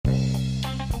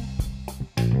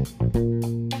I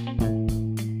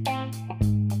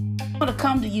want to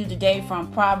come to you today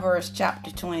from Proverbs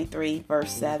chapter 23,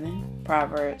 verse 7.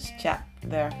 Proverbs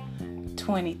chapter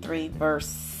 23, verse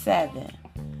 7.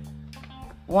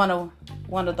 One of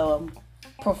the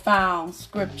profound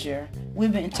scripture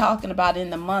we've been talking about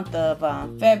in the month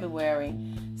of February.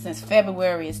 Since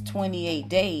February is 28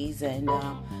 days, and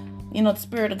the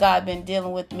Spirit of God been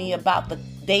dealing with me about the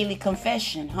daily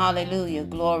confession. Hallelujah,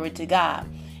 glory to God.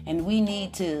 And we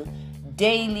need to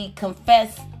daily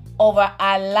confess over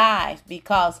our lives,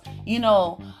 because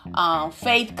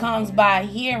faith comes by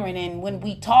hearing, and when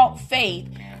we talk faith,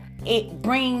 it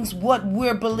brings what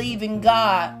we're believing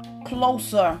God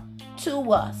closer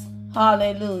to us.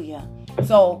 Hallelujah.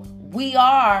 So we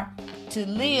are to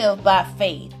live by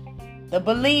faith, the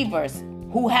believers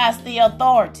who has the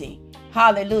authority.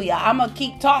 Hallelujah. I'm gonna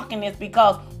keep talking this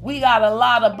because we got a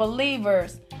lot of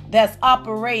believers that's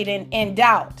operating in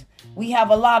doubt. We have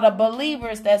a lot of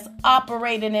believers that's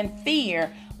operating in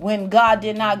fear when God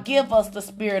did not give us the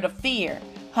spirit of fear.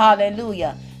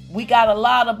 Hallelujah. We got a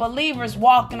lot of believers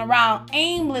walking around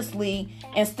aimlessly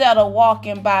instead of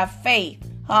walking by faith.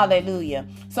 Hallelujah.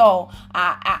 So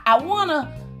I want to,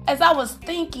 as I was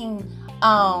thinking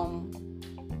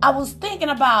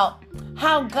about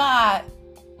how God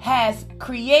has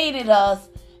created us,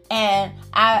 and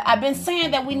I've been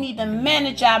saying that we need to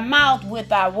manage our mouth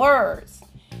with our words.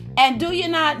 And do you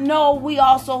not know we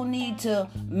also need to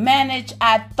manage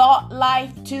our thought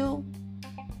life too?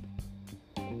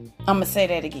 I'm going to say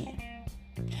that again.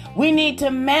 We need to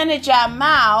manage our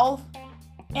mouth,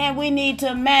 and we need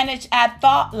to manage our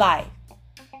thought life.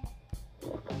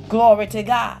 Glory to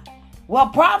God. Well,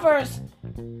 Proverbs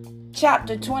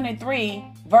chapter 23,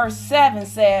 verse 7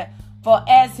 said, "For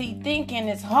as he think in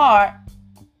his heart,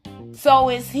 so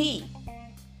is he."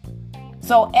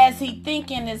 So as he think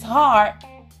in his heart,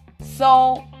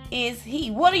 so is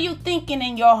he. What are you thinking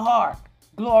in your heart?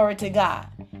 Glory to God.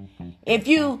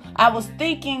 I was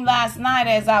thinking last night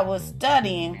as I was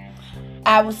studying,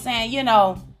 I was saying,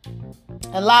 a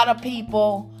lot of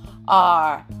people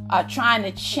are trying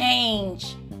to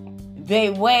change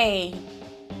their way,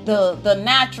 the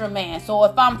natural man. So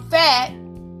if I'm fat,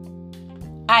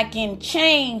 I can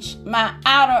change my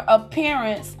outer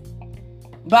appearance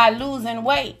by losing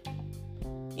weight.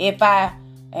 If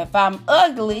I'm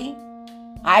ugly,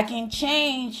 I can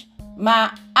change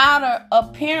my outer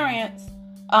appearance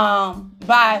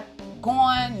by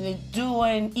going and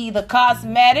doing either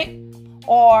cosmetic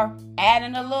or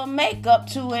adding a little makeup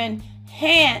to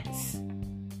enhance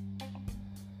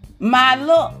my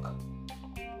look.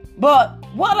 But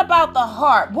what about the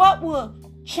heart? What will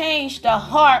change the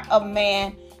heart of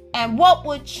man, and what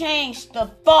would change the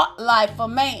thought life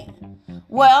of man?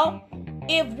 Well,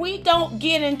 if we don't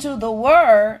get into the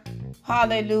word,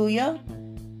 hallelujah,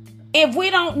 if we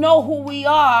don't know who we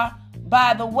are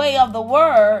by the way of the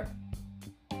word,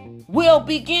 we'll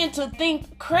begin to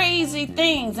think crazy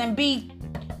things and be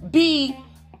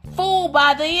fooled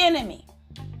by the enemy.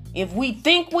 If we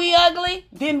think we ugly,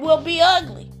 then we'll be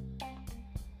ugly.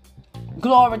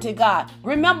 Glory to God.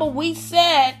 Remember, we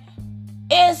said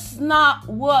it's not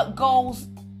what goes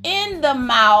in the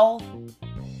mouth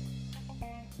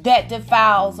that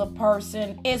defiles a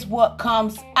person, it's what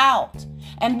comes out.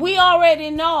 And we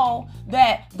already know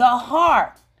that the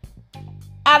heart,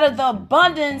 out of the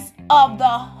abundance of the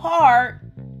heart,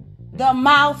 the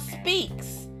mouth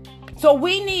speaks. So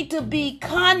we need to be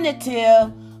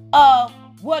cognitive of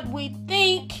what we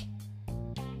think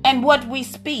and what we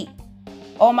speak.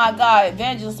 Oh my God,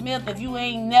 Evangelist Smith, if you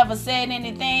ain't never said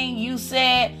anything, you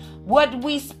said what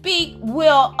we speak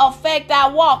will affect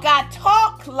our walk. Our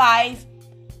talk life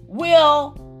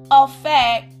will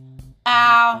affect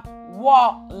our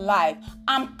walk life.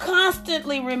 I'm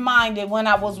constantly reminded when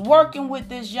I was working with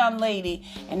this young lady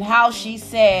and how she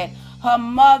said her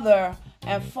mother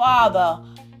and father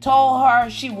told her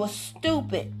she was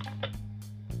stupid.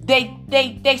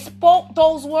 They spoke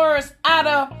those words out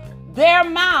of their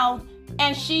mouth,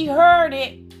 and she heard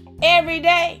it every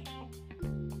day.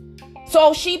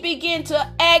 So she began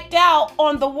to act out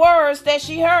on the words that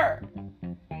she heard.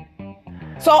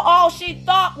 So all she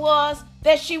thought was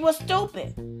that she was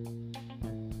stupid.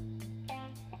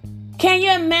 Can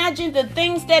you imagine the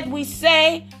things that we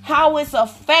say, how it's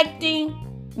affecting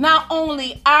not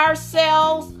only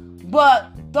ourselves,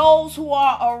 but those who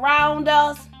are around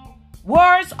us?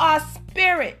 Words are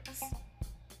spirits.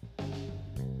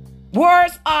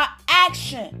 Words are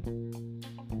action.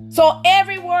 So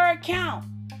every word counts.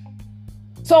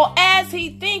 So as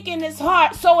he think in his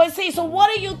heart, so is he. So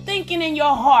what are you thinking in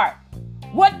your heart?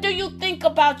 What do you think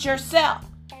about yourself?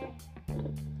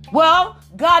 Well,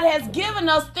 God has given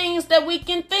us things that we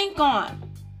can think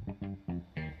on.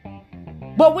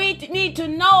 But we need to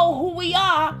know who we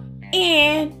are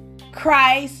in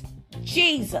Christ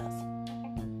Jesus.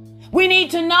 We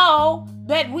need to know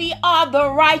that we are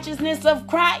the righteousness of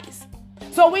Christ.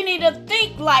 So we need to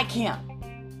think like him.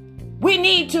 We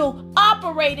need to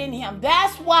operate in him.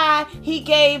 That's why he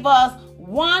gave us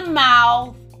one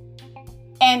mouth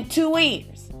and two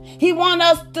ears. He wants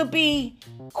us to be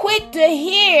quick to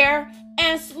hear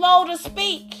and slow to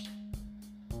speak.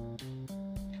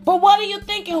 But what are you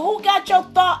thinking? Who got your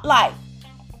thought life?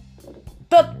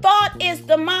 The thought is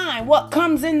the mind, what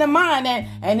comes in the mind.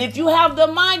 And if you have the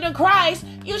mind of Christ,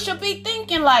 you should be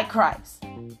thinking like Christ.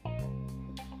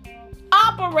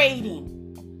 Operating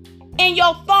in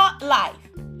your thought life.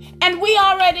 And we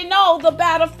already know the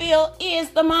battlefield is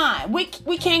the mind. We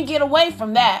can't get away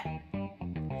from that.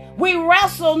 We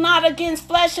wrestle not against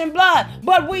flesh and blood,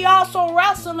 but we also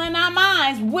wrestle in our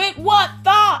minds with what?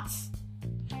 Thoughts.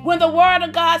 When the word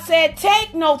of God said,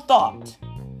 take no thought.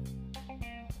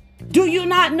 Do you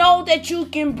not know that you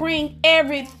can bring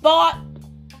every thought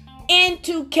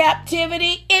into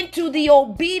captivity, into the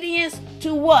obedience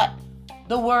to what?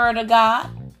 The word of God.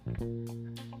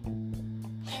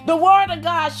 The word of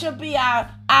God should be our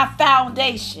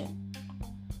foundation.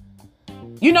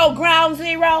 You know, ground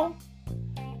zero?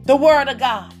 The word of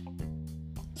God.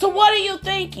 So what are you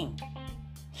thinking?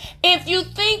 If you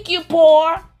think you're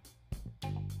poor,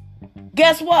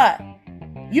 guess what?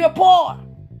 You're poor.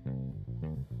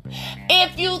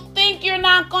 If you think you're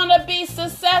not going to be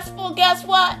successful, guess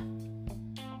what?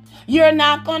 You're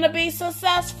not going to be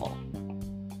successful.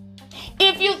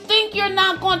 If you think you're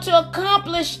not going to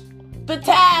accomplish the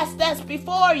task that's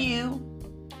before you,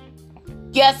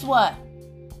 guess what?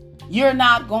 You're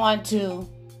not going to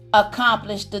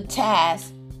accomplish the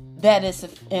task that is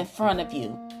in front of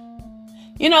you.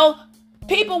 You know,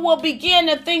 people will begin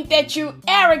to think that you're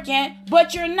arrogant,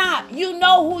 but you're not. You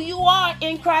know who you are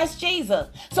in Christ Jesus.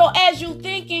 So as you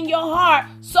think in your heart,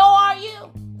 so are you.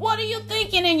 What are you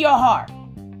thinking in your heart?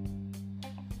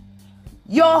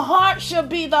 Your heart should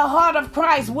be the heart of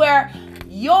Christ, where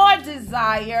your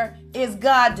desire is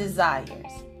God's desires.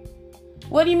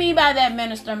 What do you mean by that,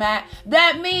 Minister Matt?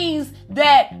 That means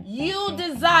that you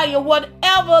desire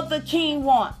whatever the King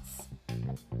wants.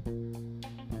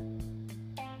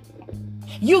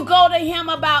 You go to him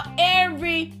about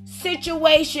every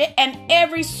situation and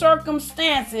every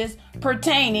circumstances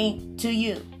pertaining to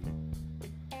you.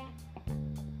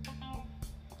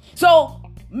 So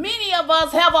many of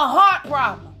us have a heart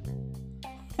problem.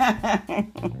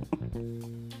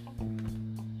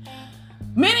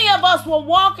 Many of us were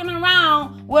walking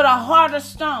around with a heart of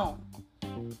stone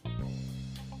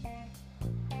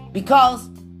because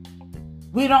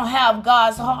we don't have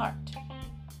God's heart.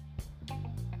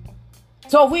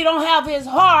 So if we don't have his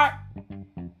heart,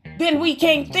 then we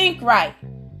can't think right.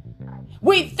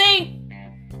 We think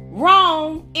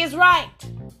wrong is right.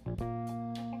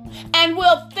 And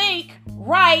we'll think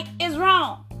right is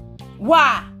wrong.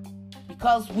 Why?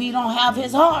 Because we don't have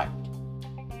his heart.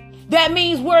 That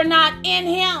means we're not in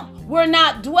him. We're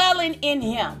not dwelling in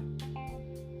him.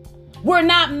 We're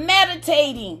not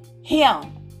meditating him.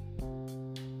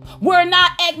 We're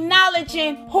not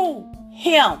acknowledging who?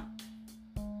 Him.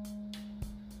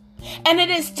 And it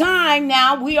is time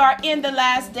now. We are in the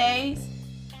last days.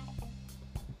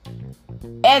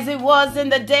 As it was in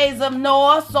the days of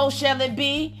Noah, so shall it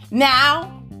be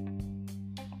now.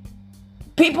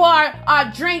 People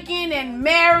are drinking and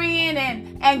marrying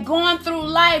and going through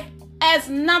life as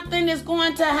nothing is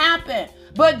going to happen.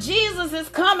 But Jesus is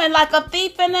coming like a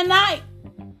thief in the night.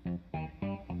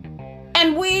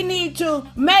 And we need to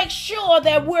make sure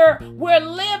that we're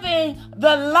living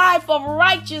the life of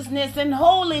righteousness and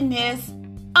holiness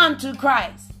unto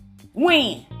Christ.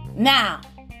 When? Now.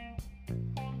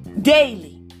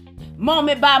 Daily.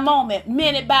 Moment by moment.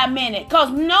 Minute by minute.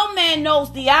 Because no man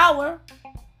knows the hour.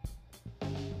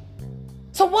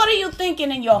 So what are you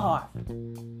thinking in your heart?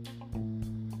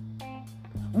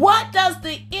 What does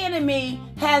the enemy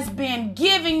has been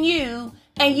giving you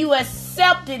and you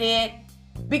accepted it?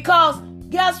 Because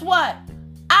guess what?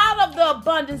 Out of the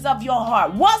abundance of your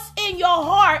heart, what's in your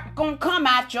heart gonna come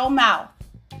out your mouth?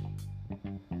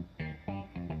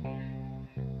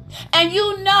 And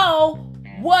you know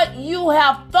what you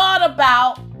have thought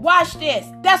about. Watch this.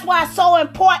 That's why it's so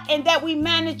important that we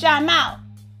manage our mouth.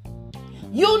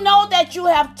 You know that you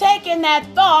have taken that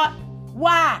thought.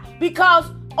 Why? Because,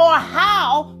 or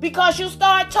how? Because you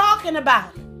start talking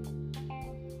about it.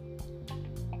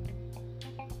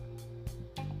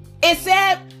 It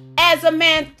said, as a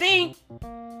man think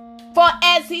For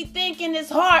as he think in his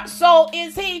heart, so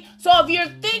is he. So if you're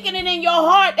thinking it in your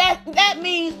heart, that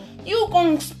means you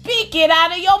gonna speak it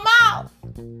out of your mouth.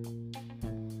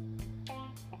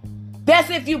 That's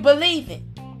if you believe it.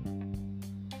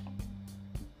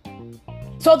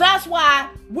 So that's why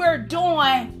we're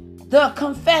doing the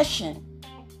confession.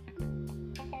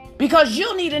 Because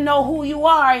you need to know who you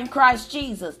are in Christ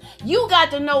Jesus. You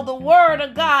got to know the word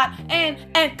of God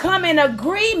and come in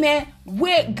agreement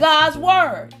with God's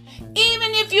word.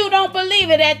 Even if you don't believe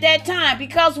it at that time.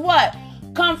 Because what?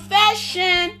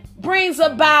 Confession brings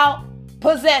about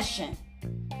possession.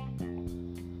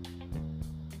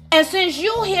 And since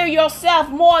you hear yourself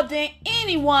more than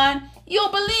anyone,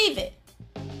 you'll believe it.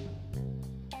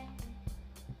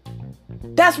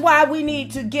 That's why we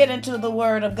need to get into the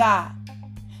word of God.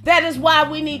 That is why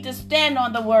we need to stand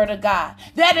on the word of God.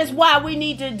 That is why we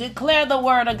need to declare the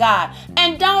word of God.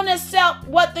 And don't accept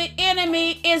what the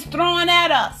enemy is throwing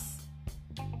at us.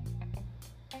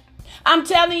 I'm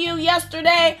telling you,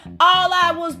 yesterday, all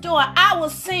I was doing, I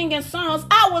was singing songs.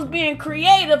 I was being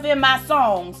creative in my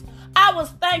songs. I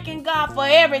was thanking God for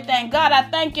everything. God, I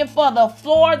thank you for the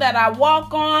floor that I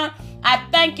walk on. I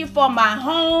thank you for my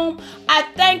home. I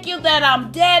thank you that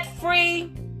I'm debt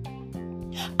free.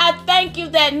 I thank you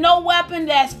that no weapon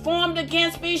that's formed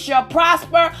against me shall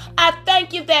prosper. I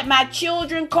thank you that my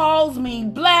children calls me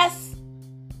blessed.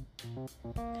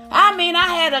 I mean, I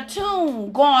had a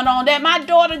tune going on that my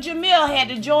daughter Jamil had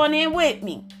to join in with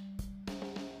me.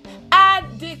 I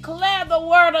declare the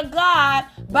word of God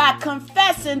by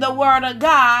confessing the word of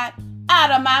God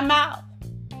out of my mouth.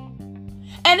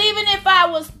 And even if I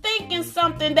was thinking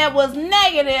something that was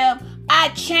negative, I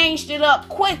changed it up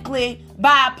quickly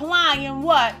by applying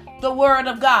what? The word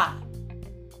of God.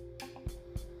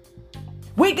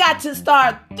 We got to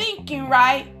start thinking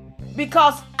right,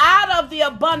 because out of the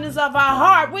abundance of our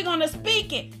heart, we're going to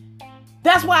speak it.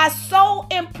 That's why it's so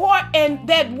important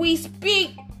that we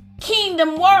speak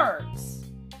kingdom words,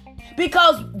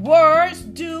 because words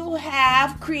do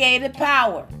have creative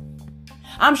power.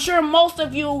 I'm sure most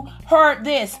of you heard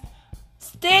this.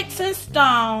 Sticks and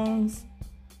stones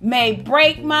may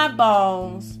break my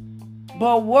bones,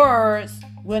 but words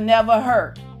will never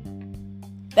hurt.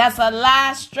 That's a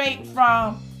lie straight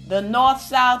from the north,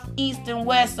 south, east, and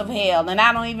west of hell. And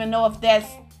I don't even know if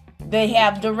they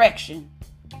have direction.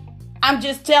 I'm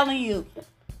just telling you,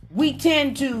 we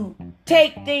tend to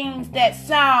take things that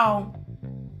sound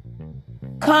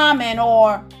common,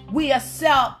 or we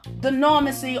accept the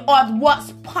normacy of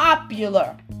what's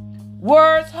popular.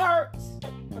 Words hurt.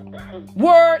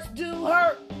 Words do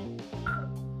hurt.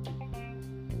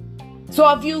 So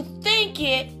if you think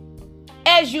it,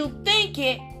 as you think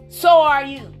it, so are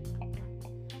you.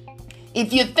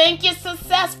 If you think you're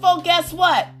successful, guess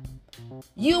what?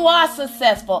 You are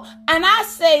successful. And I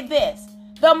say this,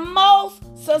 the most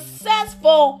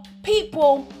successful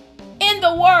people in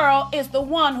the world is the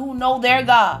one who know their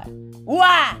God.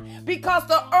 Why? Because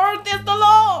the earth is the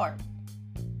Lord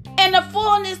and the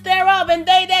fullness thereof, and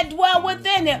they that dwell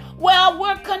within it. Well,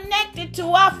 we're connected to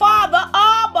our Father,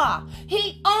 Abba.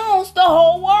 He owns the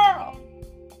whole world.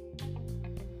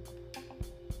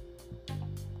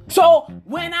 So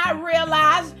when I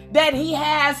realized that he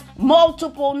has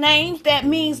multiple names that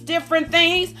means different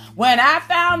things, when I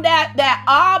found out that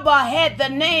Abba had the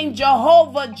name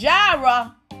Jehovah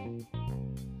Jireh,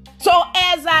 so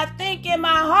as I think in my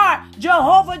heart,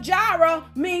 Jehovah Jireh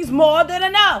means more than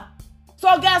enough.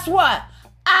 So guess what?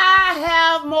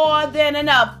 I have more than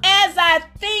enough. As I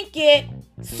think it,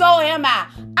 so am I.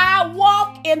 I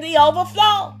walk in the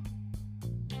overflow.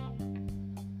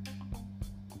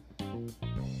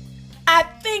 I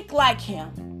think like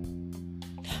him.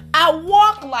 I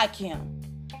walk like him.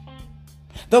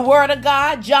 The word of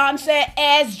God, John said,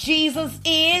 as Jesus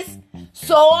is,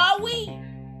 so are we.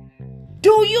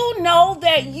 Do you know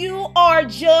that you are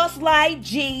just like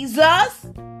Jesus?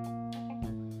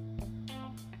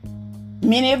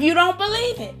 Many of you don't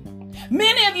believe it.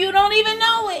 Many of you don't even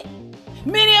know it.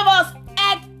 Many of us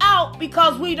act out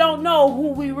because we don't know who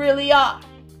we really are.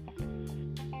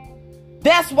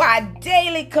 That's why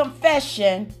daily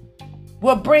confession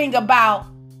will bring about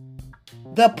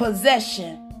the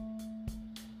possession,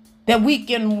 that we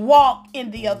can walk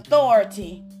in the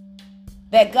authority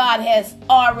that God has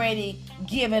already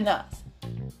given us.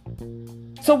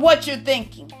 So what you're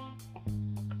thinking?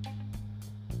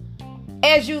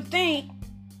 As you think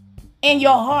in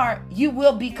your heart, you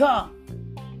will become.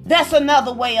 That's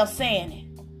another way of saying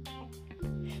it.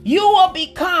 You will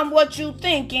become what you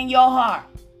think in your heart.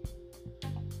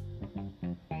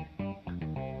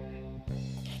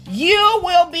 You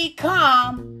will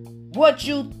become what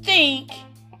you think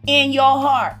in your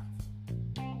heart.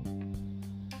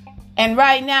 And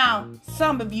right now,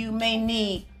 some of you may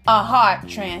need a heart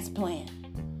transplant.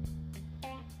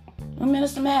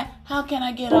 Minister Matt, how can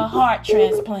I get a heart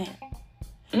transplant?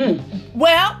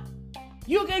 Well,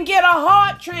 you can get a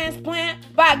heart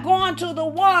transplant by going to the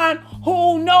one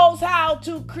who knows how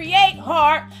to create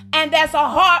heart, and that's a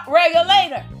heart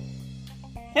regulator.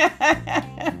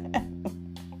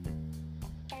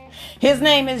 His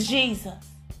name is Jesus.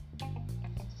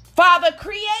 Father,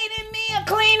 create in me a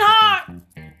clean heart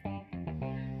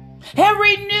and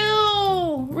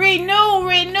renew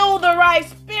the right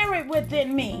spirit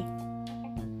within me.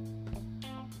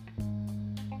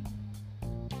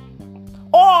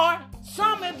 Or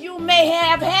some of you may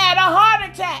have had a heart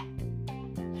attack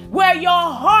where your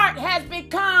heart has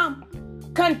become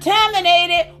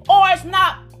contaminated or it's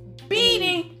not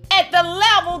beating at the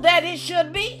level that it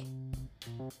should be.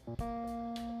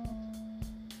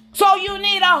 So you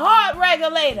need a heart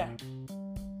regulator.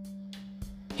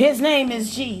 His name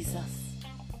is Jesus.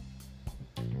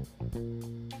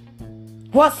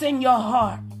 What's in your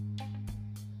heart?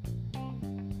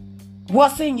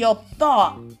 What's in your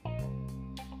thought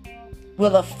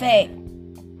will affect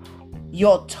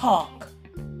your talk.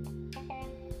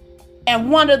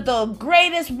 And one of the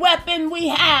greatest weapons we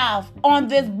have on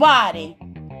this body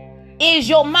is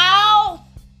your mouth.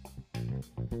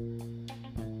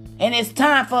 And it's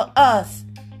time for us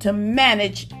to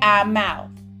manage our mouth.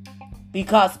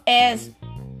 Because as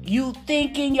you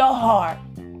think in your heart,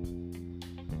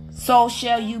 so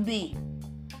shall you be.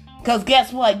 Because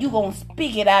guess what? You're going to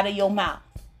speak it out of your mouth.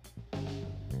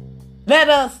 Let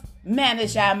us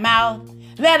manage our mouth.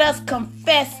 Let us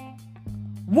confess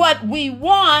what we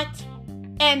want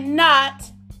and not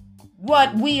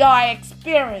what we are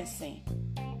experiencing.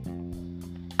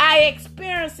 Our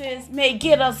experiences may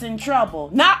get us in trouble.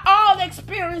 Not all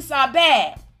experiences are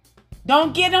bad.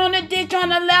 Don't get on the ditch on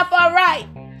the left or right.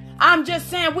 I'm just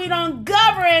saying we don't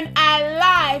govern our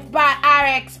life by our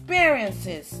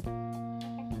experiences.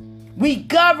 We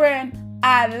govern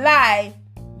our life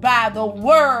by the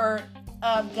word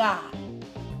of God.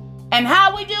 And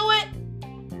how we do it?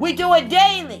 We do it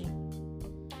daily,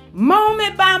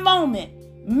 moment by moment,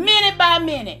 minute by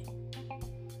minute,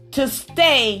 to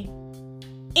stay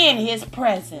in his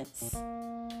presence.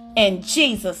 In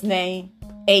Jesus' name,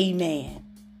 amen.